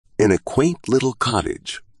In a quaint little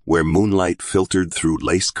cottage, where moonlight filtered through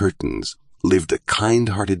lace curtains, lived a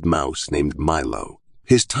kind-hearted mouse named Milo.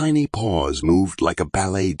 His tiny paws moved like a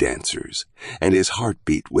ballet dancer's, and his heart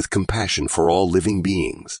beat with compassion for all living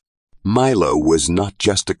beings. Milo was not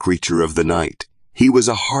just a creature of the night. He was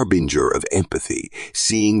a harbinger of empathy,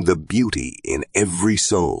 seeing the beauty in every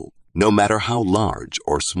soul, no matter how large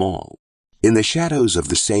or small. In the shadows of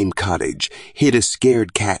the same cottage hid a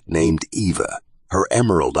scared cat named Eva. Her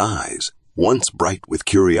emerald eyes, once bright with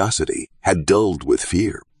curiosity, had dulled with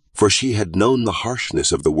fear, for she had known the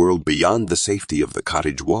harshness of the world beyond the safety of the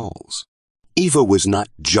cottage walls. Eva was not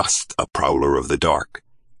just a prowler of the dark.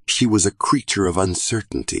 She was a creature of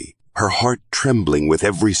uncertainty, her heart trembling with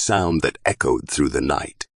every sound that echoed through the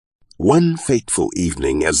night. One fateful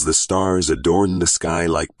evening, as the stars adorned the sky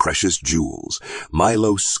like precious jewels,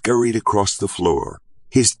 Milo scurried across the floor,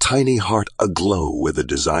 his tiny heart aglow with a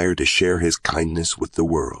desire to share his kindness with the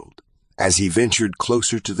world. As he ventured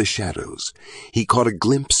closer to the shadows, he caught a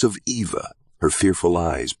glimpse of Eva, her fearful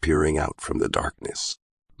eyes peering out from the darkness.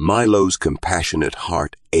 Milo's compassionate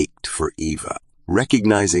heart ached for Eva,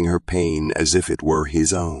 recognizing her pain as if it were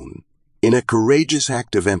his own. In a courageous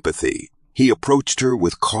act of empathy, he approached her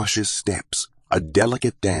with cautious steps, a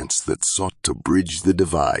delicate dance that sought to bridge the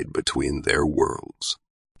divide between their worlds.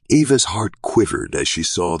 Eva's heart quivered as she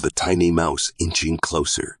saw the tiny mouse inching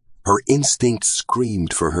closer. Her instinct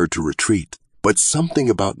screamed for her to retreat, but something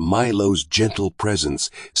about Milo's gentle presence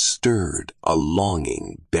stirred a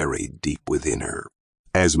longing buried deep within her.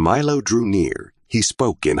 As Milo drew near, he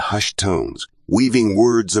spoke in hushed tones, weaving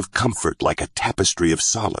words of comfort like a tapestry of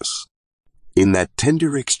solace. In that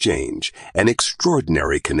tender exchange, an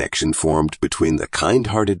extraordinary connection formed between the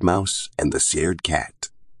kind-hearted mouse and the scared cat.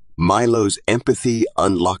 Milo's empathy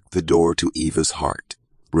unlocked the door to Eva's heart,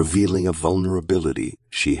 revealing a vulnerability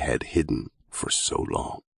she had hidden for so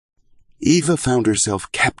long. Eva found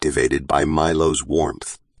herself captivated by Milo's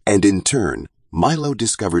warmth, and in turn, Milo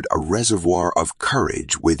discovered a reservoir of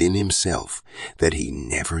courage within himself that he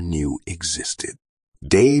never knew existed.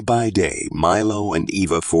 Day by day, Milo and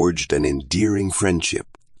Eva forged an endearing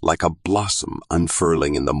friendship, like a blossom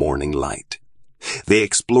unfurling in the morning light. They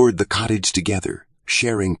explored the cottage together,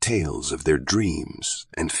 sharing tales of their dreams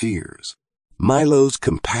and fears. Milo's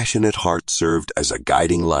compassionate heart served as a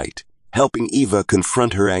guiding light, helping Eva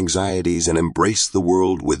confront her anxieties and embrace the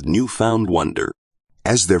world with newfound wonder.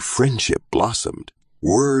 As their friendship blossomed,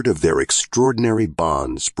 word of their extraordinary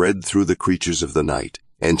bond spread through the creatures of the night,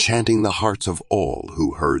 enchanting the hearts of all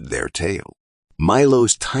who heard their tale.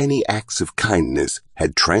 Milo's tiny acts of kindness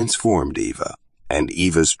had transformed Eva, and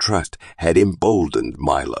Eva's trust had emboldened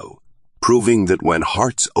Milo, proving that when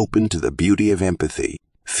hearts open to the beauty of empathy,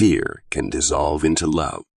 fear can dissolve into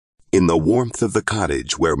love. In the warmth of the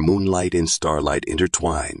cottage where moonlight and starlight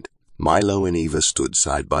intertwined, Milo and Eva stood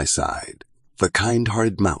side by side. The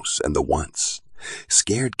kind-hearted mouse and the once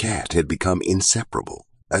scared cat had become inseparable,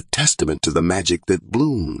 a testament to the magic that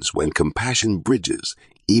blooms when compassion bridges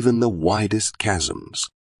even the widest chasms.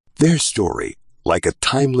 Their story, like a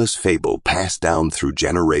timeless fable passed down through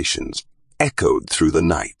generations, echoed through the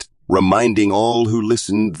night, reminding all who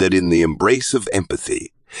listened that in the embrace of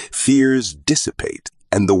empathy, fears dissipate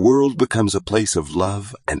and the world becomes a place of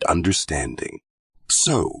love and understanding.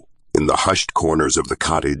 So, in the hushed corners of the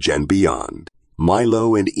cottage and beyond,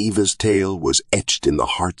 Milo and Eva's tale was etched in the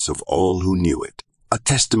hearts of all who knew it, a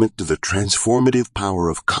testament to the transformative power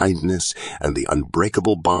of kindness and the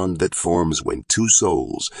unbreakable bond that forms when two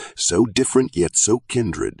souls, so different yet so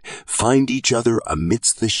kindred, find each other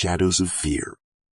amidst the shadows of fear.